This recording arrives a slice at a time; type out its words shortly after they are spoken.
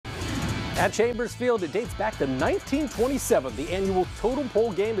At Chambers Field, it dates back to 1927, the annual Totem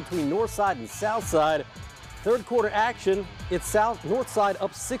Pole game between Northside and Southside. Third quarter action, it's Northside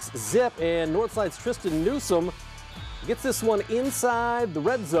up 6-zip, and Northside's Tristan Newsom gets this one inside the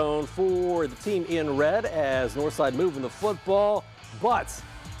red zone for the team in red as Northside moving the football. But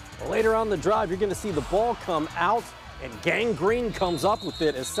later on the drive, you're going to see the ball come out, and Gang Green comes up with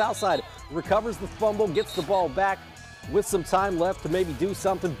it as Southside recovers the fumble, gets the ball back with some time left to maybe do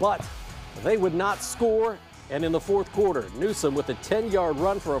something, but they would not score. And in the fourth quarter, Newsom with a 10-yard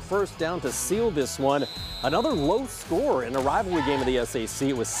run for a first down to seal this one. Another low score in a rivalry game of the SAC.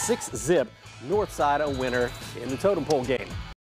 It was 6-zip. Northside a winner in the Totem Pole game.